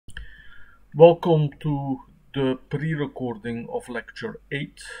Welcome to the pre-recording of Lecture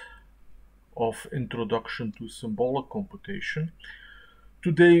 8 of Introduction to Symbolic Computation.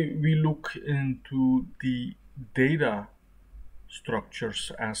 Today we look into the data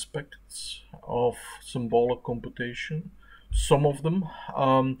structures aspects of symbolic computation, some of them.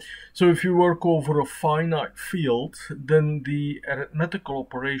 So if you work over a finite field, then the arithmetical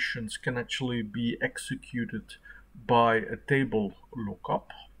operations can actually be executed by a table lookup.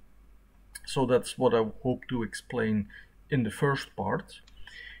 So that's what I hope to explain in the first part.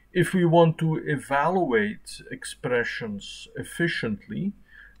 If we want to evaluate expressions efficiently,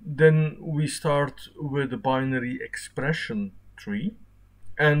 then we start with a binary expression tree,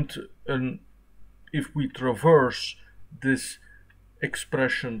 and if we traverse this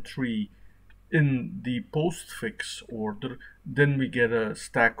expression tree in the postfix order, then we get a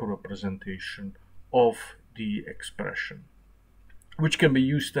stack representation of the expression, which can be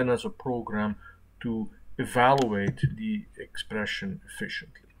used then as a program to evaluate the expression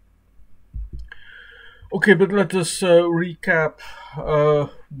efficiently. Okay, but let us recap.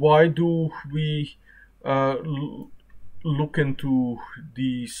 Why do we look into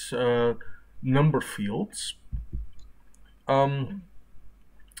these number fields?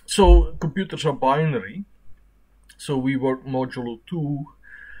 So computers are binary, so we work modulo 2.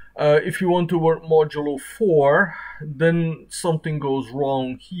 If you want to work modulo 4, then something goes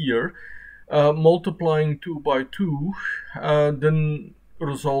wrong here. Multiplying 2 by 2 then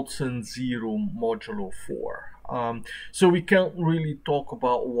results in 0 modulo 4. So we can't really talk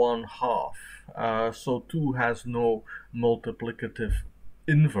about 1/2. So 2 has no multiplicative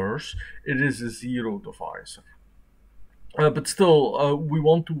inverse. It is a 0 divisor. But still, we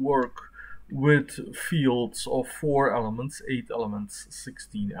want to work with fields of 4 elements, 8 elements,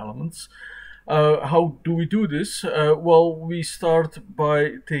 16 elements. How do we do this? Well, we start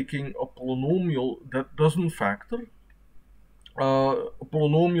by taking a polynomial that doesn't factor, a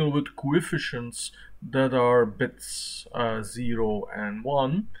polynomial with coefficients that are bits 0 and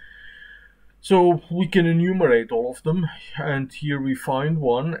 1. So we can enumerate all of them, and here we find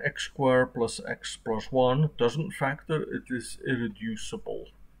one, x squared plus x plus 1 doesn't factor, it is irreducible.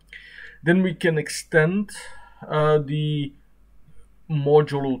 Then we can extend the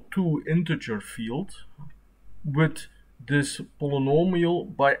modulo 2 integer field with this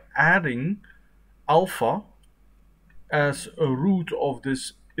polynomial by adding alpha as a root of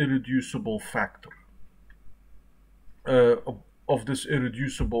this irreducible factor. Of this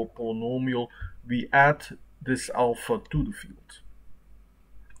irreducible polynomial, we add this alpha to the field.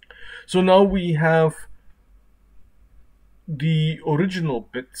 So now we have the original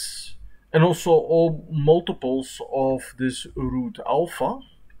bits and also all multiples of this root alpha.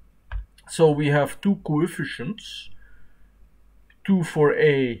 So we have two coefficients, 2 for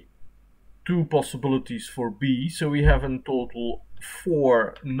A, 2 possibilities for B. So we have in total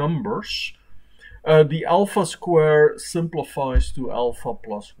 4 numbers. The alpha square simplifies to alpha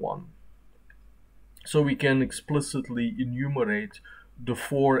plus 1. So we can explicitly enumerate the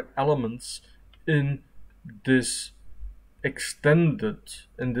 4 elements in this extension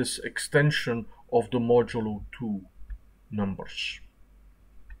of the modulo 2 numbers.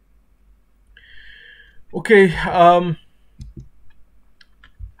 Okay,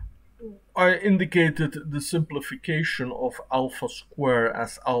 I indicated the simplification of alpha square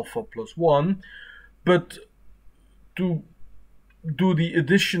as alpha plus 1, but to do the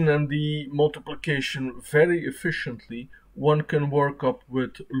addition and the multiplication very efficiently, one can work up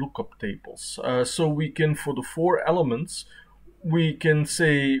with lookup tables. So we can, for the 4 elements, we can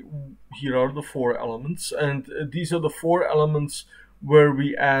say here are the 4 elements, and these are the 4 elements where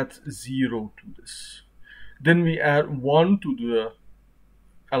we add 0 to this. Then we add 1 to the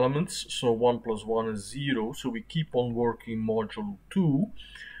elements, so 1 plus 1 is 0, so we keep on working modulo 2.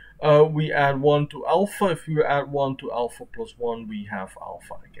 We add 1 to alpha. If you add 1 to alpha plus 1, we have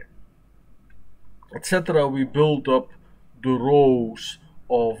alpha again, etc. We build up the rows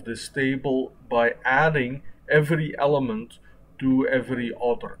of this table by adding every element to every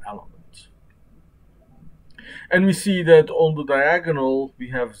other element. And we see that on the diagonal we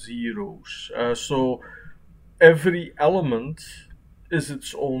have zeros. So every element is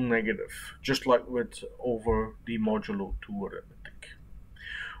its own negative, just like with over the modulo 2 arithmetic.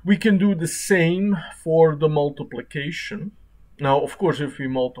 We can do the same for the multiplication. Now, of course, if we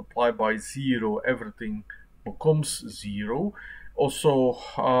multiply by 0, everything becomes 0. Also,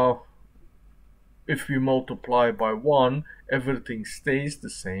 if we multiply by 1, everything stays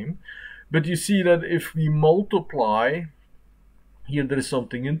the same. But you see that if we multiply, here there is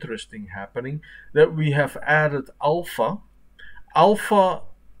something interesting happening, that we have added alpha. Alpha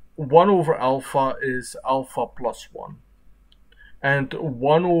 1 over alpha is alpha plus 1. And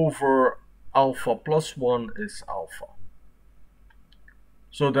 1 over alpha plus 1 is alpha.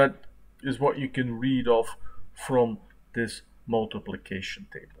 So that is what you can read off from this multiplication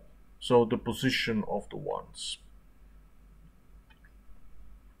table. So the position of the ones.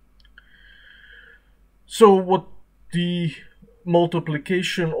 So what the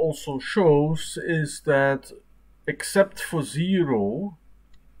multiplication also shows is that except for 0,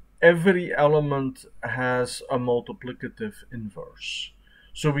 every element has a multiplicative inverse.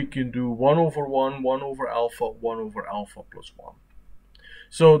 So we can do 1 over 1, 1 over alpha, 1 over alpha plus 1.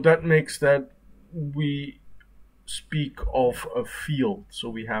 So that makes that we speak of a field, so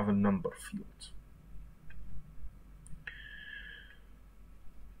we have a number field.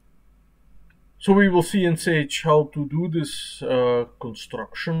 So we will see in Sage how to do this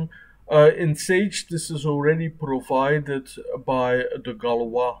construction. In Sage, this is already provided by the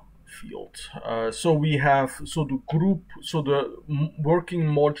Galois field. So the working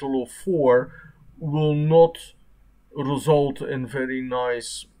modulo 4 will not result in very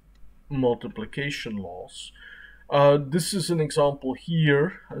nice multiplication laws. This is an example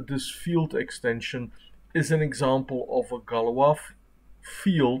here. This field extension is an example of a Galois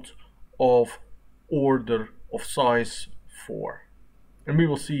field of order of size 4. And we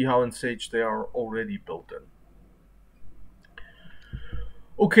will see how in Sage they are already built in.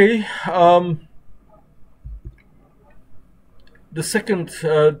 Okay, the second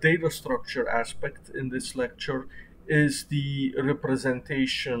data structure aspect in this lecture is the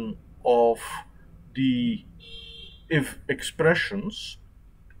representation of the if expressions,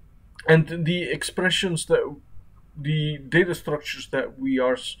 and the expressions that the data structures that we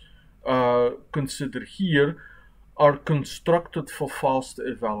are consider here are constructed for fast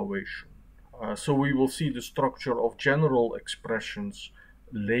evaluation. So we will see the structure of general expressions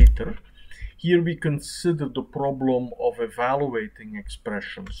later. Here we consider the problem of evaluating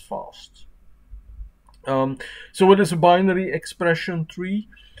expressions fast. So what is a binary expression tree?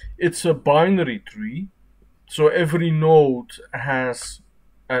 It's a binary tree. So every node has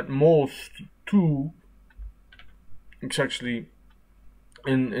at most 2. It's actually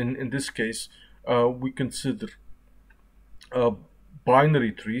in this case we consider a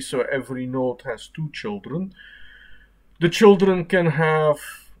binary tree. So every node has 2 children. The children can have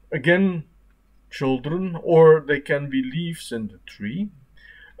again children, or they can be leaves in the tree.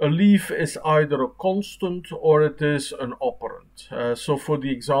 A leaf is either a constant or it is an operand. So for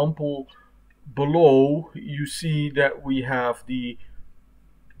the example below, you see that we have the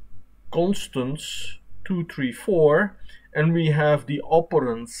constants 2, 3, 4, and we have the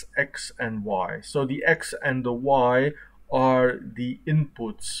operands x and y. So the x and the y are the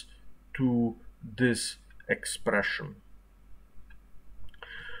inputs to this expression.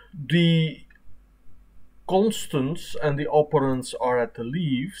 The constants and the operands are at the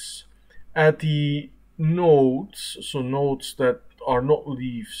leaves. At the nodes, so nodes that are not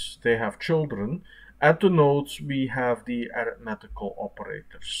leaves, they have children. At the nodes we have the arithmetical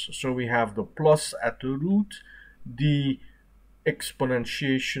operators. So we have the plus at the root, the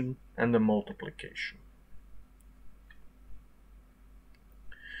exponentiation, and the multiplication.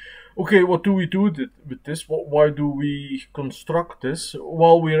 Okay, what do we do with this? Why do we construct this?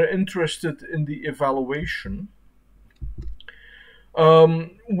 Well, we are interested in the evaluation.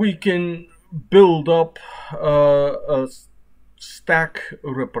 We can build up a stack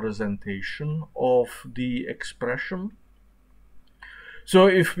representation of the expression. So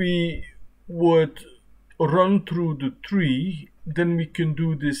if we would run through the tree, then we can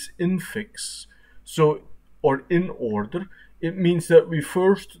do this infix, or in order. It means that we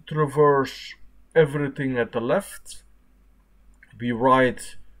first traverse everything at the left, we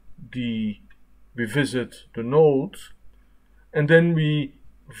visit the node, and then we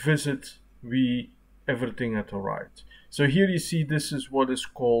visit everything at the right. So here you see this is what is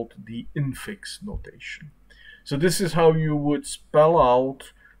called the infix notation. So this is how you would spell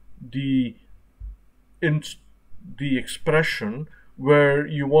out the expression where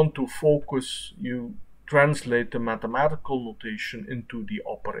you want to focus, you translate the mathematical notation into the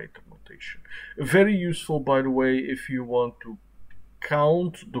operator notation. Very useful, by the way, if you want to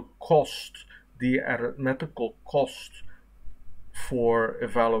count the cost, the arithmetical cost for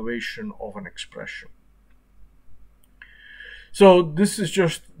evaluation of an expression. So this is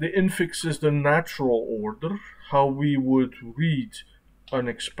just, the infix is the natural order, how we would read an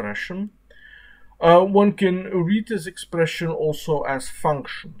expression. One can read this expression also as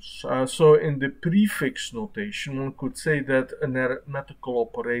functions. So in the prefix notation, one could say that an arithmetical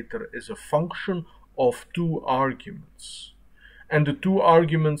operator is a function of 2 arguments. and the two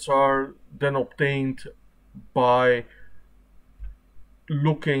arguments are then obtained by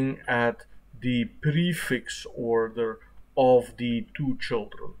looking at the prefix order of the two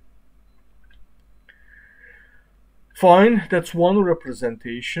children. Fine, that's one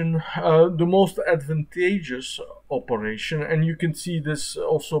representation. The most advantageous operation, and you can see this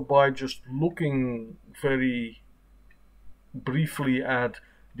also by just looking very briefly at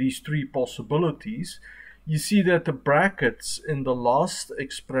these three possibilities, you see that the brackets in the last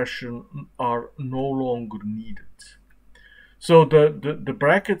expression are no longer needed. So the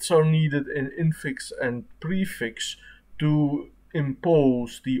brackets are needed in infix and prefix to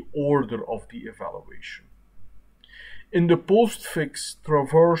impose the order of the evaluation. In the postfix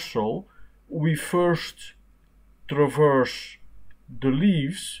traversal, we first traverse the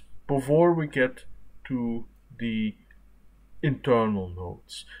leaves before we get to the internal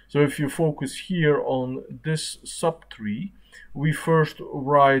nodes. So if you focus here on this subtree, we first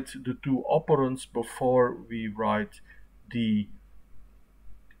write the two operands before we write the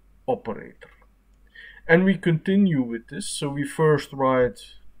operator. And we continue with this. So we first write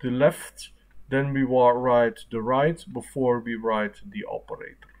the left, then we write the right before we write the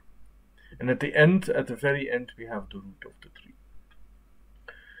operator. And at the very end, we have the root of the tree.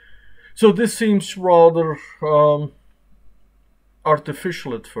 So this seems rather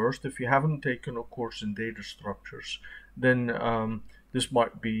artificial at first. If you haven't taken a course in data structures, then this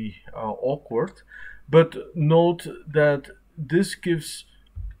might be awkward. But note that this gives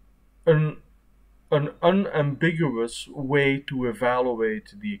an unambiguous way to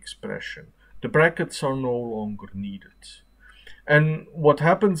evaluate the expression. The brackets are no longer needed. And what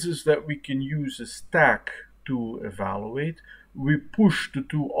happens is that we can use a stack to evaluate. We push the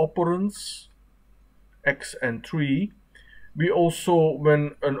two operands, x and 3. We also,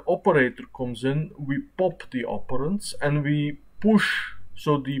 when an operator comes in, we pop the operands and we push.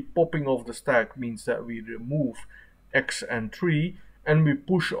 So the popping of the stack means that we remove x and 3 and we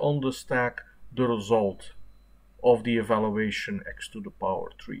push on the stack the result of the evaluation x to the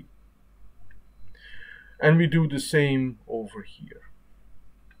power 3. And we do the same over here.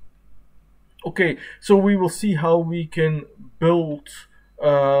 Okay, so we will see how we can build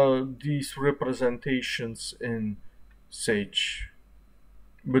these representations in Sage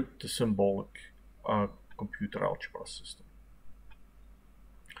with the symbolic computer algebra system.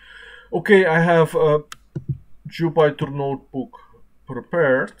 Okay, I have a Jupyter notebook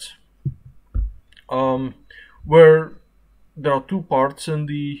prepared where there are two parts in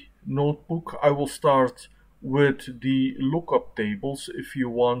the notebook. I will start with the lookup tables if you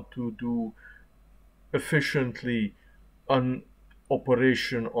want to do efficiently an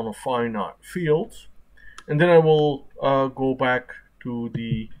operation on a finite field, and then I will go back to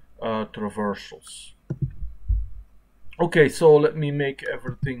the traversals. Okay, so let me make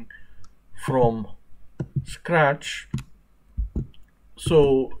everything from scratch.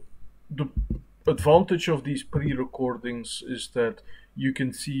 So the advantage of these pre-recordings is that you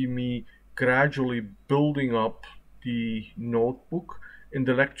can see me gradually building up the notebook. In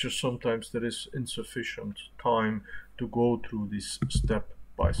the lecture, sometimes there is insufficient time to go through this step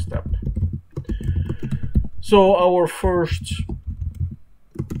by step. So our first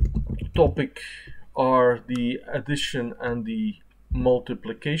topic are the addition and the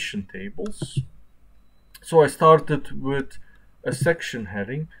multiplication tables. So I started with a section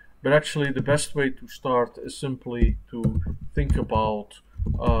heading, but actually the best way to start is simply to think about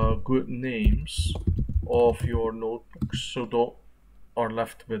good names of your notebooks, so don't are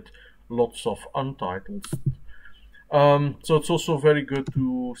left with lots of untitles. So it's also very good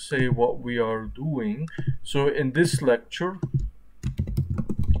to say what we are doing. So in this lecture,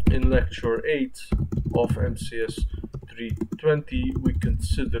 in lecture 8 of MCS 320, we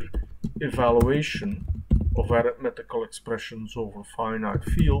consider evaluation of arithmetical expressions over finite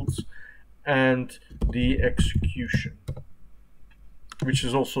fields and the execution, which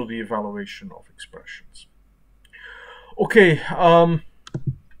is also the evaluation of expressions. Okay,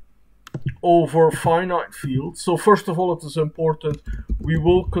 over finite fields. So first of all, it is important we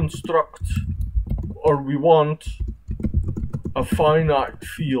will construct, or we want, a finite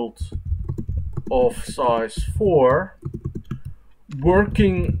field of size 4.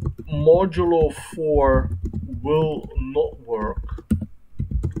 Working modulo 4 will not work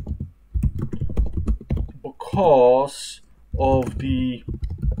because of the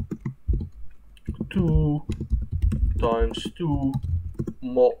 2 times 2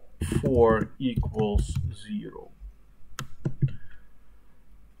 mod 4 equals 0.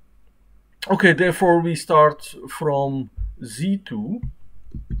 Okay, therefore we start from Z2.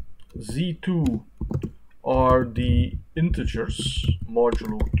 Z2 are the integers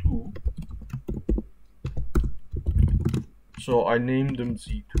modulo 2. So I named them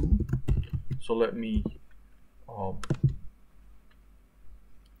z2. So let me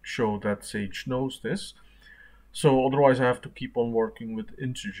show that Sage knows this. So otherwise I have to keep on working with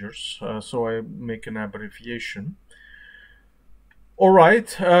integers. So I make an abbreviation. Alright,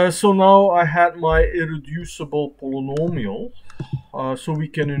 so now I had my irreducible polynomial. So we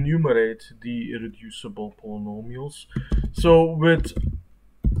can enumerate the irreducible polynomials. So with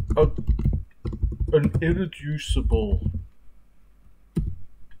an irreducible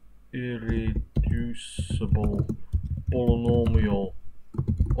polynomial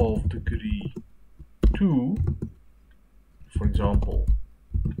of degree 2, for example,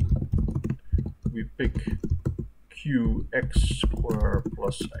 we pick q x squared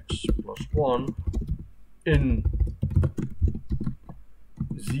plus x plus 1 in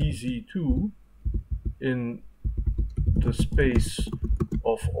zz2 in the space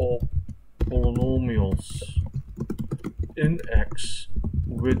of all polynomials in X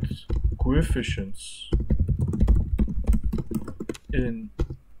with coefficients in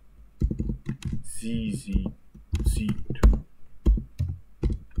zz2.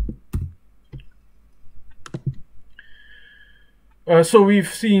 So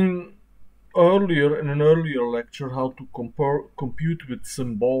we've seen earlier in an earlier lecture how to compute with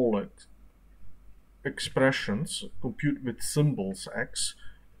symbolic expressions, compute with symbols X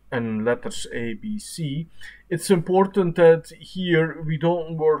and letters A, B, C. It's important that here we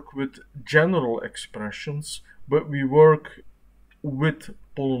don't work with general expressions, but we work with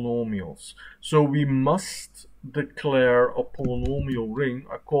polynomials. So we must declare a polynomial ring.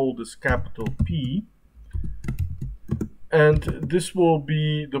 I call this capital P, and this will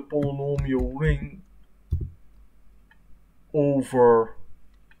be the polynomial ring over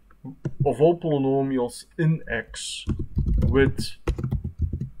of all polynomials in X with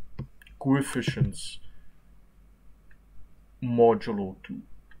coefficients modulo 2.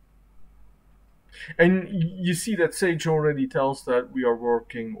 And you see that Sage already tells that we are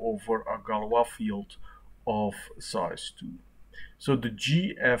working over a Galois field of size 2. So the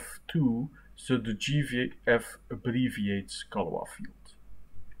GF2, so the GF abbreviates Galois field.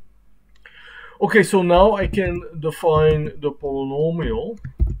 Okay, so now I can define the polynomial.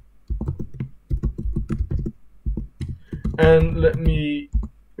 And let me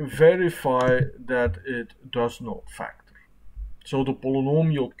verify that it does not factor. So the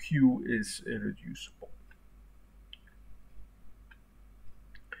polynomial q is irreducible.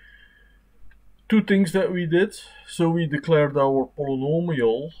 Two things that we did. So we declared our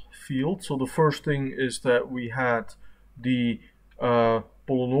polynomial field. So the first thing is that we had the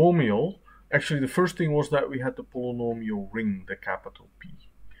polynomial. Actually, the first thing was that we had the polynomial ring, the capital P.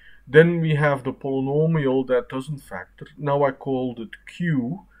 Then we have the polynomial that doesn't factor. Now I called it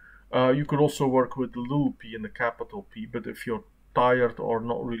q. You could also work with the little p and the capital P, but if you're tired or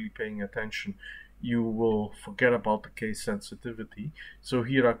not really paying attention, you will forget about the case sensitivity. So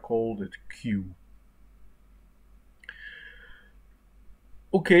here I called it q.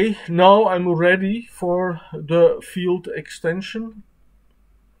 Okay, now I'm ready for the field extension.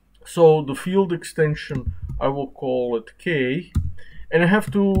 So the field extension, I will call it k. And I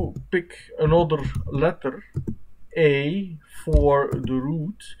have to pick another letter, A, for the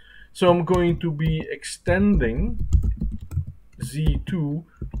root. So I'm going to be extending Z2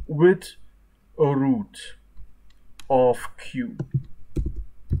 with a root of Q.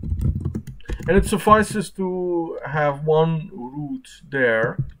 And it suffices to have one root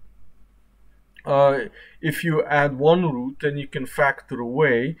there. If you add one root, then you can factor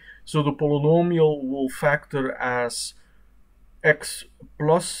away. So the polynomial will factor as x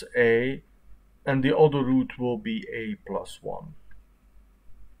plus a, and the other root will be a plus 1.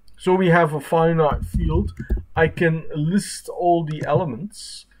 So we have a finite field. I can list all the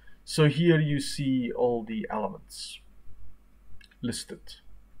elements. So here you see all the elements listed.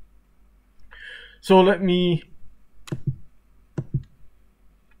 So let me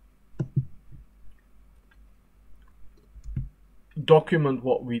document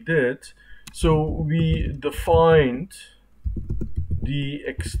what we did. So we defined the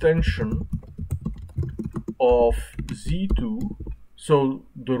extension of Z2, so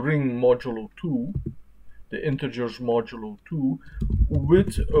the ring modulo 2, the integers modulo 2,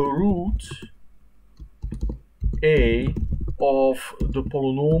 with a root A of the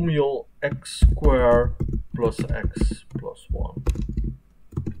polynomial x squared plus x plus 1.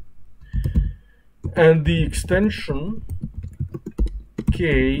 And the extension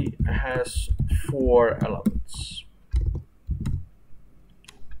K has 4 elements.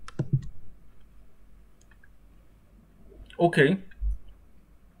 Okay.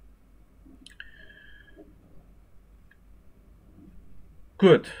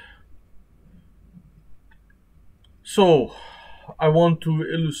 Good. So I want to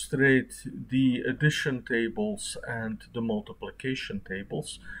illustrate the addition tables and the multiplication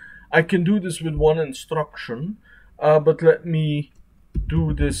tables. I can do this with one instruction, but let me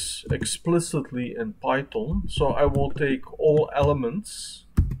do this explicitly in Python. So I will take all elements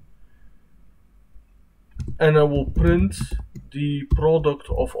and I will print the product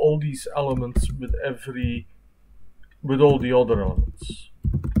of all these elements with all the other elements.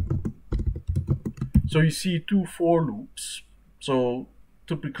 So you see two for loops. So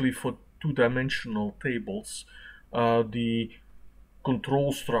typically for two-dimensional tables, the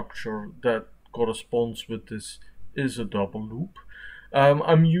control structure that corresponds with this is a double loop.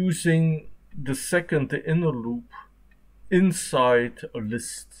 I'm using the second, the inner loop, inside a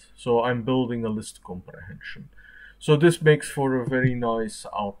list. So I'm building a list comprehension. So this makes for a very nice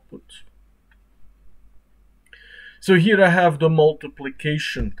output. So here I have the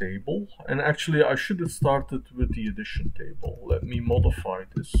multiplication table, and actually I should have started with the addition table. Let me modify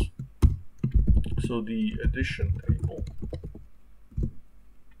this. So the addition table,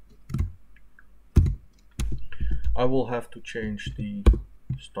 I will have to change the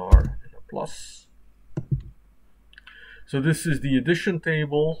star and a plus. So this is the addition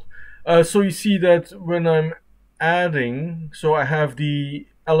table. So you see that when I'm adding, so I have the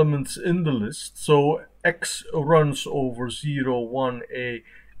elements in the list. So x runs over 0, 1,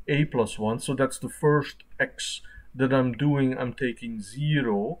 a plus 1. So that's the first x that I'm doing. I'm taking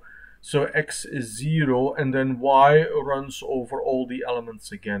 0. So x is 0, and then y runs over all the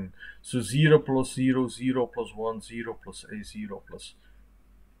elements again. So 0 plus 0, 0 plus 1, 0 plus a, 0 plus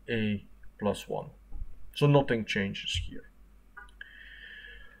a plus 1. So nothing changes here.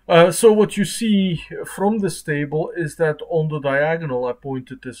 So what you see from this table is that on the diagonal, I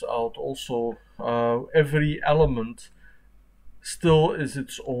pointed this out also, every element still is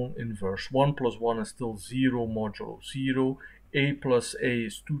its own inverse. 1 plus 1 is still 0 modulo 0. A plus a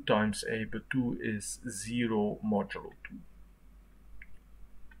is 2 times a, but 2 is 0 modulo 2.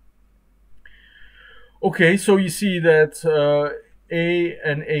 Okay, so you see that a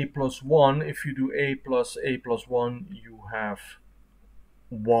and a plus 1, if you do a plus 1, you have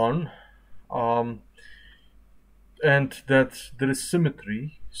 1, and that there is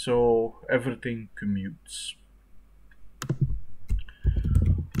symmetry, so everything commutes.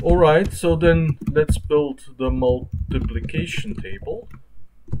 Alright, so then let's build the multiplication table.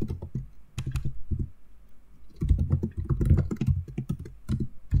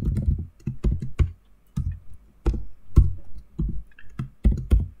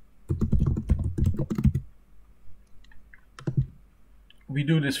 We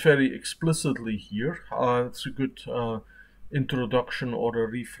do this very explicitly here. It's a good introduction or a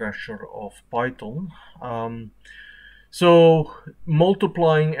refresher of Python. So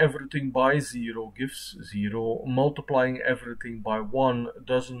multiplying everything by 0 gives 0. Multiplying everything by 1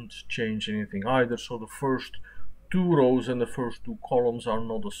 doesn't change anything either. So the first two rows and the first two columns are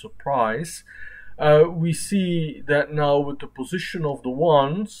not a surprise. We see that now with the position of the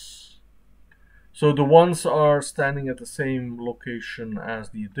ones, so the ones are standing at the same location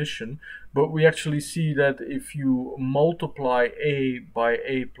as the addition, but we actually see that if you multiply a by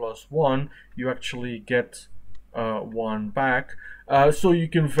a plus 1, you actually get 1 back. So you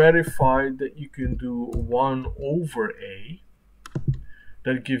can verify that you can do 1 over a.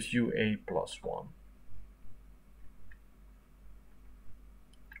 That gives you a plus 1.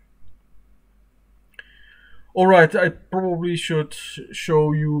 Alright, I probably should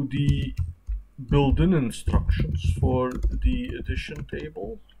show you the built-in instructions for the addition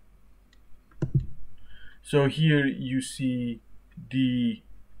table. So here you see the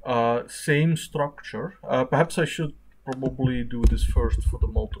same structure. Perhaps I should probably do this first for the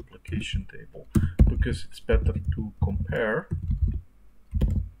multiplication table, because it's better to compare.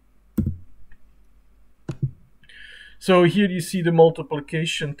 So here you see the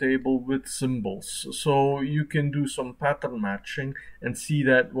multiplication table with symbols. So you can do some pattern matching and see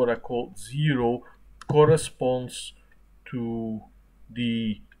that what I call 0 corresponds to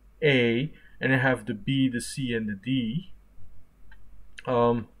the A, and I have the B, the C, and the D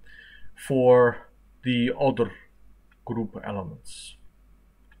for the other group elements.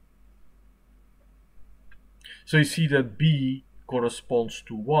 So you see that B corresponds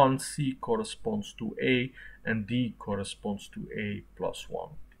to 1, C corresponds to A, and D corresponds to A plus 1.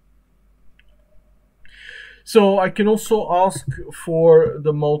 So I can also ask for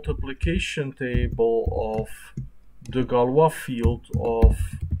the multiplication table of the Galois field of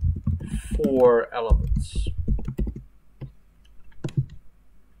 4 elements.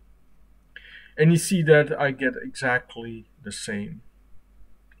 And you see that I get exactly the same.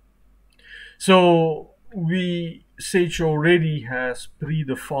 So Sage already has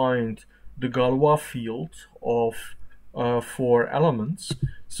predefined the Galois field of 4 elements.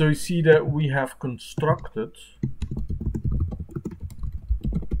 So you see that we have constructed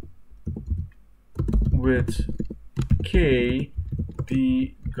with K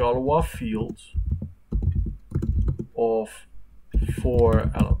the Galois field of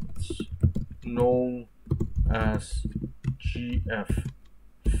 4 elements, known as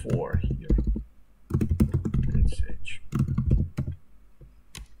GF4 here in Sage.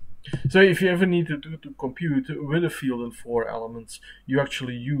 So if you ever need to compute with a field in 4 elements, you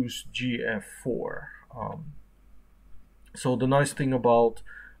actually use GF4. So the nice thing about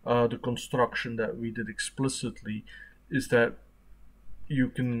the construction that we did explicitly is that you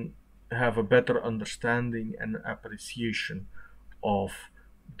can have a better understanding and appreciation of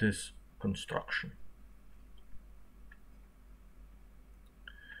this construction.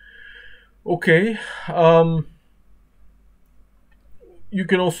 Okay, you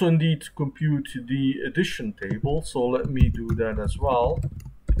can also indeed compute the addition table, so let me do that as well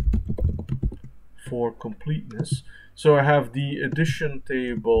for completeness. So I have the addition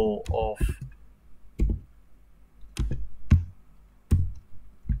table of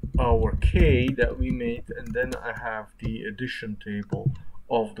our K that we made, and then I have the addition table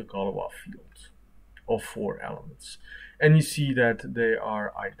of the Galois field of 4 elements. And you see that they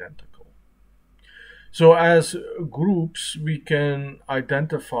are identical. So as groups, we can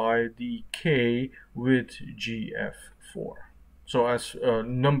identify the K with GF4. So as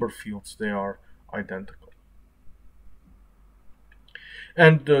number fields, they are identical.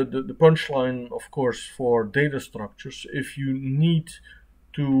 And the punchline, of course, for data structures, if you need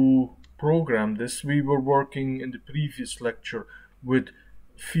to program this, we were working in the previous lecture with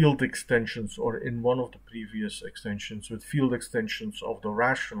field extensions, or in one of the previous extensions with field extensions of the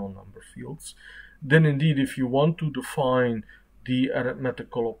rational number fields. Then indeed, if you want to define the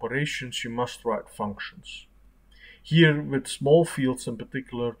arithmetical operations, you must write functions. Here with small fields in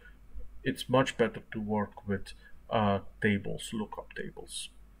particular, it's much better to work with tables, lookup tables.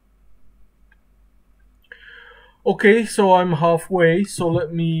 Okay, so I'm halfway, so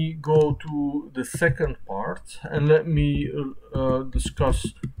let me go to the second part and let me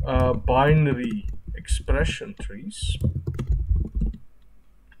discuss binary expression trees.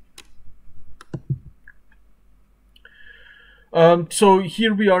 So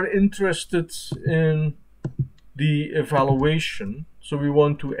here we are interested in the evaluation, so we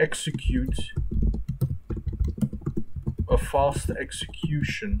want to execute a fast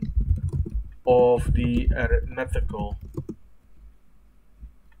execution of the arithmetical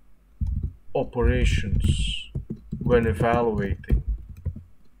operations when evaluating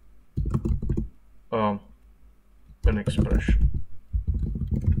an expression.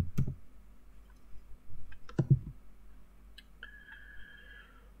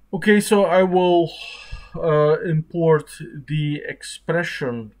 Okay, so I will import the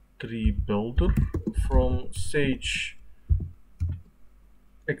expression tree builder from Sage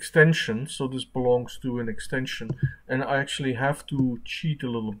extension. So this belongs to an extension, and I actually have to cheat a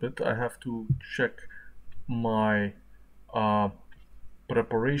little bit. I have to check my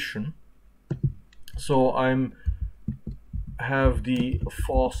preparation. So I'm have the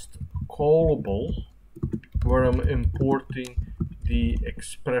fast callable where I'm importing the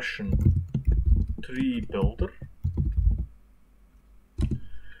expression tree builder.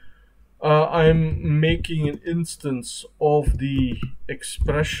 I'm making an instance of the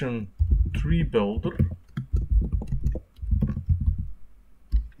expression tree builder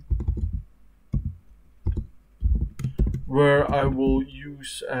where I will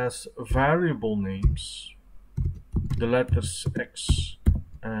use as variable names the letters X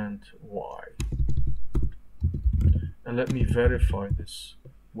and Y. And let me verify this,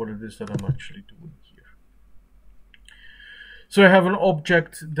 what it is that I'm actually doing here. So I have an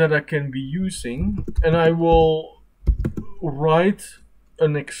object that I can be using, and I will write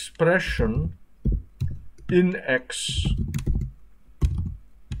an expression in X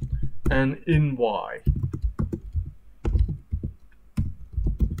and in Y.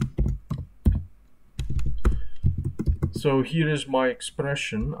 So here is my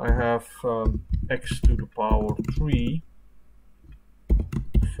expression. I have x to the power 3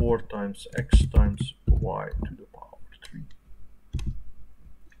 4 times x times y to the power 3.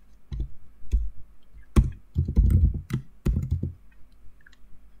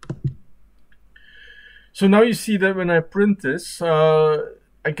 So now you see that when I print this,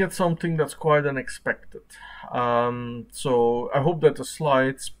 I get something that's quite unexpected. So I hope that the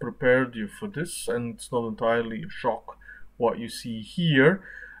slides prepared you for this, and it's not entirely a shock what you see here.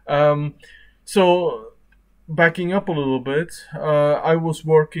 So backing up a little bit, I was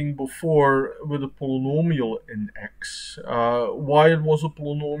working before with a polynomial in X. Why it was a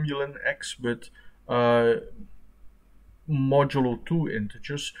polynomial in X with modulo 2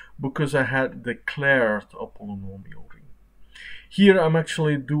 integers? Because I had declared a polynomial ring. Here I'm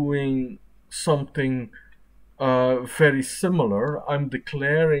actually doing something very similar. I'm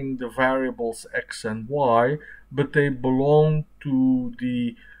declaring the variables x and y, but they belong to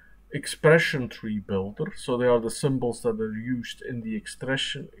the expression tree builder. So they are the symbols that are used in the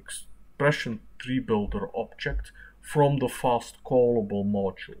expression tree builder object from the fast callable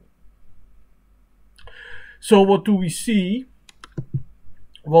module. So what do we see?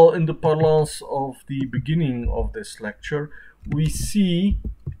 Well, in the parlance of the beginning of this lecture, we see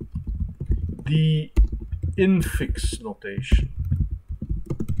the infix notation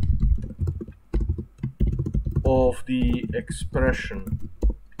of the expression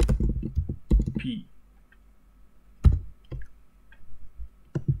P.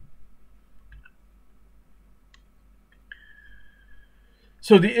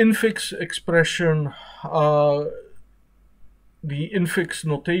 So the infix expression, the infix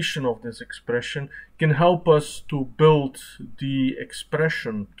notation of this expression can help us to build the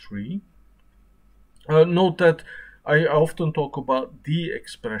expression tree. Note that I often talk about the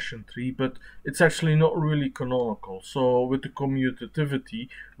expression tree, but it's actually not really canonical. So with the commutativity,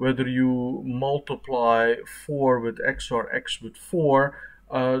 whether you multiply 4 with x or x with 4,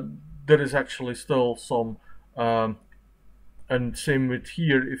 there is actually still some, and same with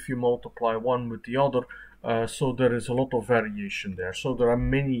here, if you multiply one with the other, so there is a lot of variation there. So there are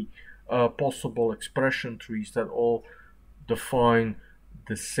many possible expression trees that all define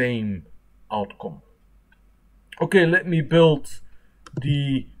the same outcome. Okay, let me build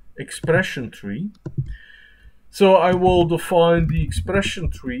the expression tree. So I will define the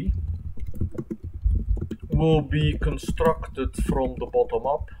expression tree will be constructed from the bottom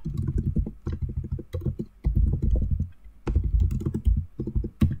up.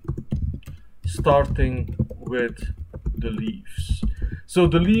 Starting with the leaves. So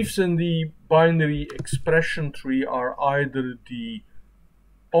the leaves in the binary expression tree are either the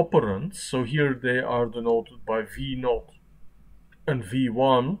operands, so here they are denoted by V0 and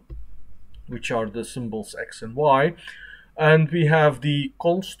V1, which are the symbols x and y, and we have the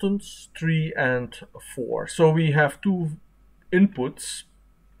constants 3 and 4. So we have two inputs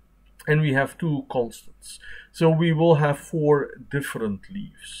and we have two constants. So we will have 4 different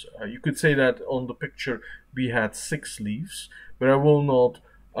leaves. You could say that on the picture we had 6 leaves, but I will not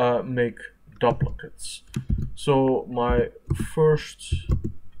make duplicates. So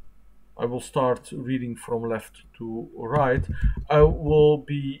I will start reading from left to right. I will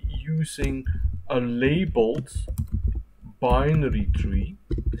be using a labeled binary tree.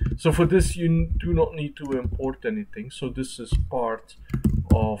 So for this you do not need to import anything. So this is part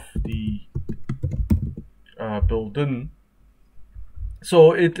of the built-in.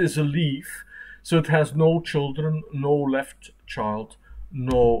 So it is a leaf. So it has no children, no left child,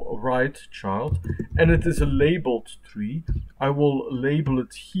 no right child, and it is a labeled tree. I will label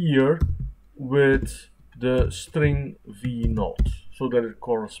it here with the string V0 so that it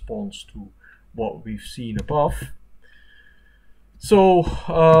corresponds to what we've seen above. So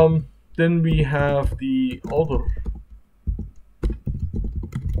then we have the other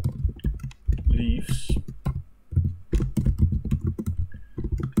leaves.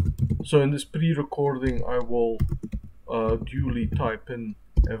 So in this pre-recording I will duly type in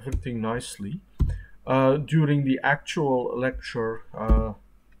everything nicely. During the actual lecture,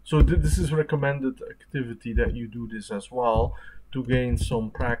 so this is recommended activity that you do this as well to gain some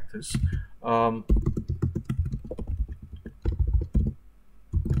practice.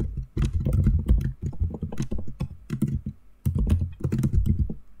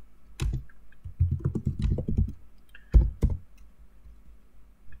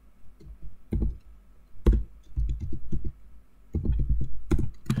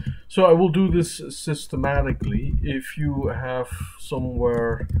 So I will do this systematically. If you have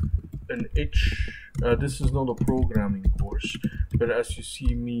somewhere an itch, this is not a programming course, but as you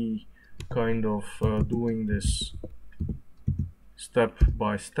see me kind of doing this step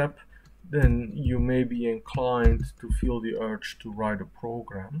by step, then you may be inclined to feel the urge to write a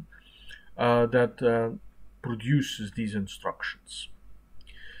program that produces these instructions.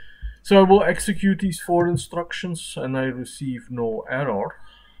 So I will execute these 4 instructions and I receive no error.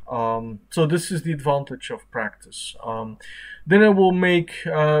 So this is the advantage of practice. Then I will make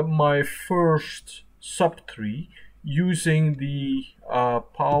my first subtree using the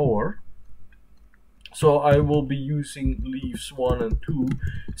power. So I will be using leaves 1 and 2.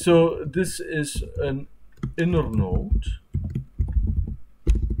 So this is an inner node.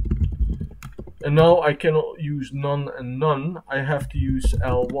 And now I cannot use none and none. I have to use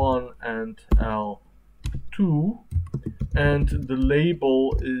L1 and L2. And the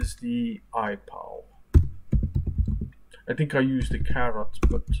label is the IPAL. I think I used the caret,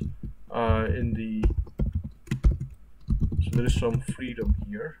 but so there is some freedom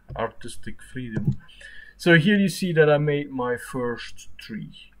here, artistic freedom. So here you see that I made my first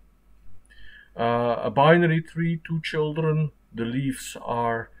tree. A binary tree, 2 children. The leaves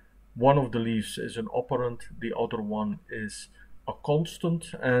are, one of the leaves is an operand, the other one is a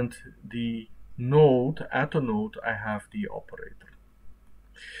constant, and the node, at a node, I have the operator.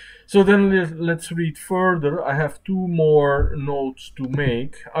 So then let's read further. I have 2 more nodes to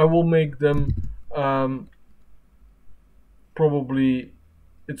make. I will make them, probably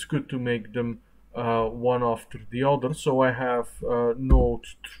it's good to make them one after the other. So I have node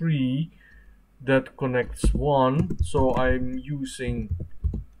 3 that connects 1. So I'm using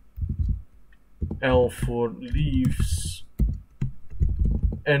L for leaves,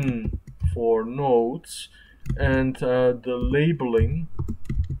 N for nodes, and the labeling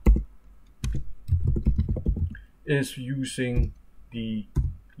is using the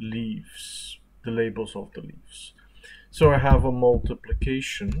leaves, the labels of the leaves. So I have a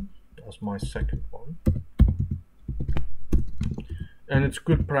multiplication as my second one. And it's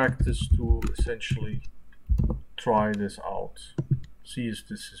good practice to essentially try this out. See if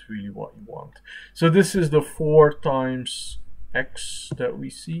this is really what you want. So this is the 4 times x that we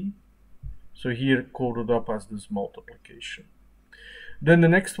see. So here coded up as this multiplication. Then the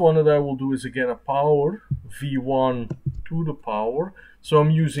next one that I will do is again a power, v1 to the power. So I'm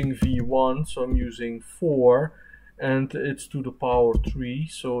using v1, so I'm using 4, and it's to the power 3,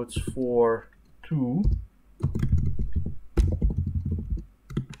 so it's 4, 2.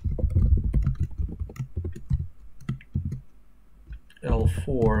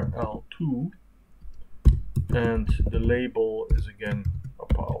 L4, L2, and the label is again a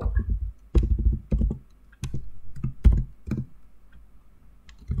power.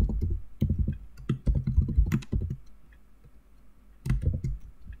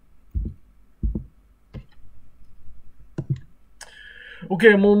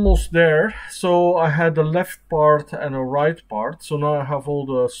 Okay, I'm almost there. So I had a left part and a right part. So now I have all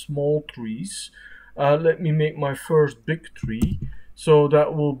the small trees. Let me make my first big tree. So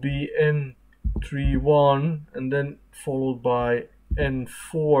that will be N3, 1, and then followed by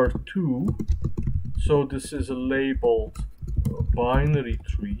N4, 2. So this is a labeled binary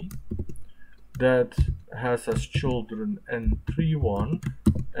tree that has as children N3, 1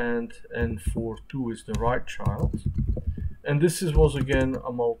 and N4, 2 is the right child. And this was again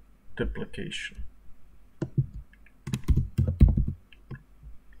a multiplication.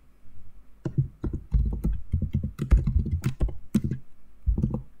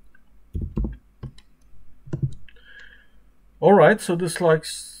 Alright, so this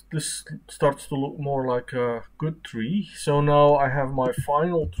starts to look more like a good tree. So now I have my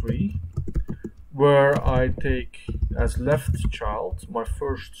final tree where I take as left child my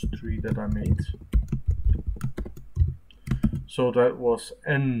first tree that I made. So that was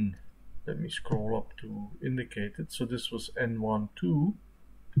N. Let me scroll up to indicate it. So this was N1, 2.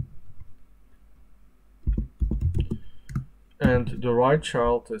 And the right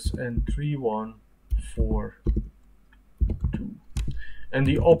child is N3, 1, 4, 2. And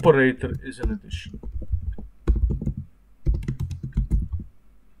the operator is an addition.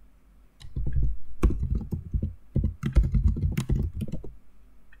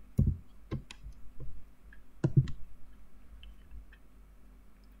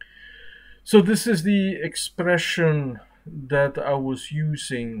 So this is the expression that I was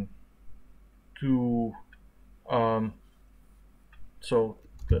using to, so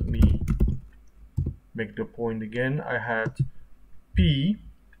let me make the point again. I had P.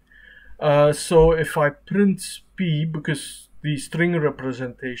 So if I print P, because the string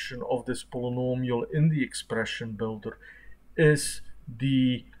representation of this polynomial in the expression builder is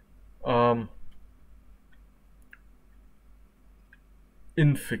the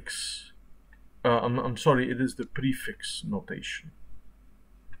infix. I'm sorry, it is the prefix notation.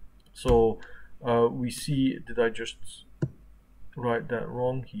 So we see, did I just write that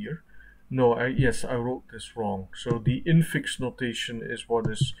wrong here? No, yes, I wrote this wrong. So the infix notation is what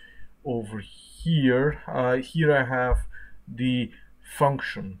is over here. Here I have the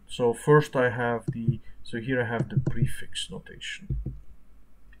function. So first I have so here I have the prefix notation.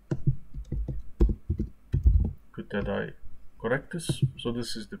 Good that I correct this. So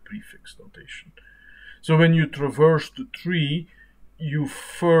this is the prefix notation. So when you traverse the tree, you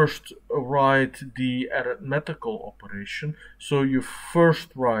first write the arithmetical operation. So you first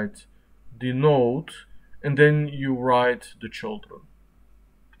write the node and then you write the children.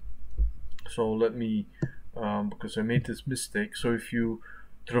 So let me, because I made this mistake. So if you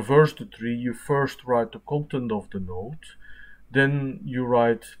traverse the tree, you first write the content of the node, then you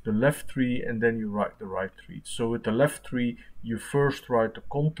write the left tree, and then you write the right tree. So with the left tree, you first write the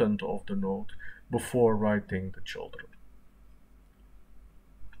content of the node before writing the children.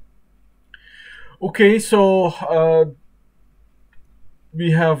 Okay, so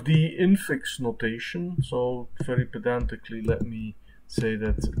we have the infix notation. So very pedantically, let me say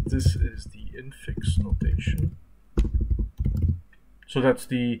that this is the infix notation. So that's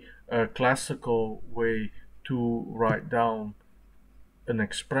the classical way to write down an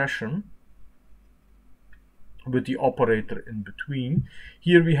expression with the operator in between.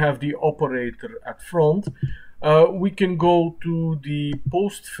 Here we have the operator at front. We can go to the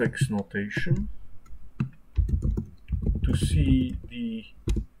postfix notation to see the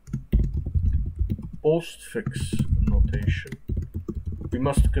postfix notation. We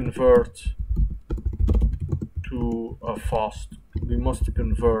must convert to a fast. We must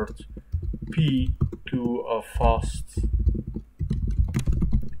convert P to a fast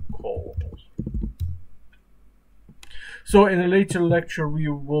call. So in a later lecture, we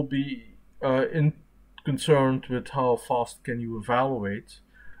will be concerned with how fast can you evaluate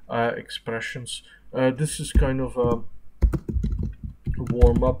expressions. This is kind of a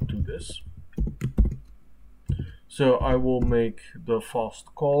warm up to this. So I will make the fast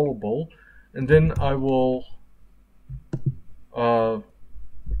callable, and then I will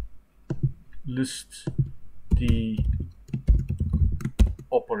list the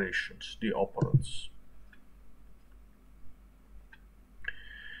operations, the operands.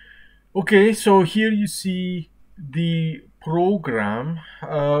 Okay, so here you see the program.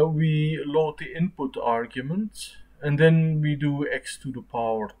 We load the input argument, and then we do x to the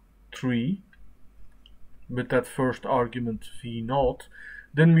power 3 with that first argument v0.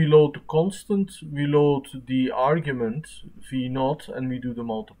 Then we load the constant, we load the argument v0, and we do the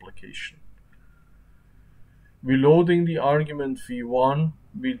multiplication. Reloading the argument v1,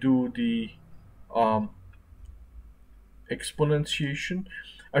 we do the exponentiation.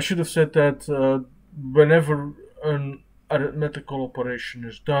 I should have said that whenever an arithmetical operation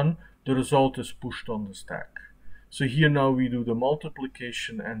is done, the result is pushed on the stack. So here now we do the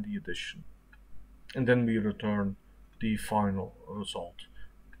multiplication and the addition, and then we return the final result.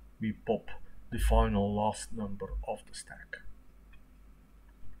 We pop the final last number of the stack.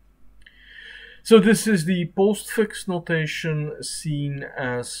 So this is the postfix notation seen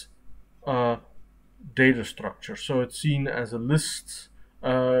as a data structure. So it's seen as a list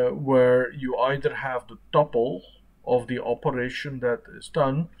where you either have the tuple of the operation that is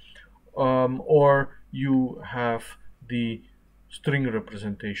done, or you have the string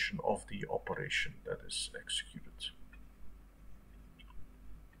representation of the operation that is executed.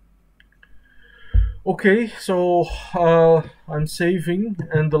 Okay, so I'm saving,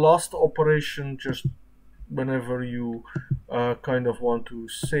 and the last operation, just whenever you kind of want to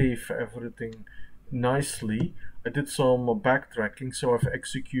save everything nicely, I did some backtracking, so I've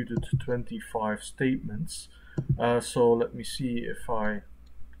executed 25 statements. So let me see if I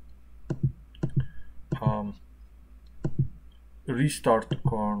restart the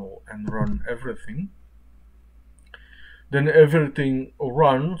kernel and run everything. Then everything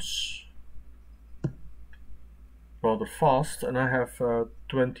runs rather fast, and I have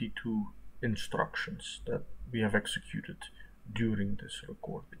 22 instructions that we have executed during this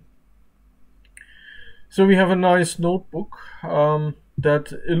recording. So we have a nice notebook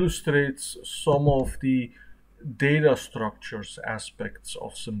that illustrates some of the data structures aspects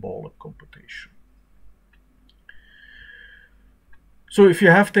of symbolic computation. So if you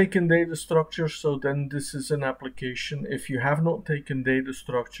have taken data structures, so then this is an application. If you have not taken data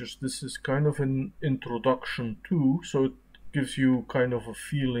structures, this is kind of an introduction to, so it gives you kind of a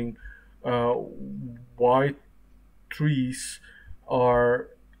feeling why trees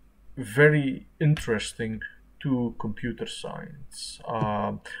are very interesting to computer science.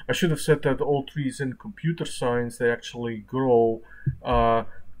 I should have said that all trees in computer science, they actually grow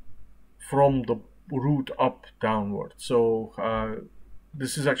from the root up downward. So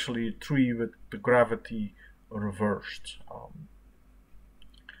this is actually a tree with the gravity reversed.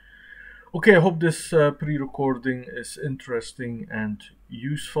 Okay, I hope this pre-recording is interesting and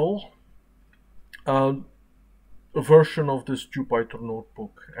useful. A version of this Jupyter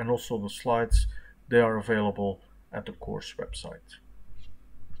notebook and also the slides, they are available at the course website.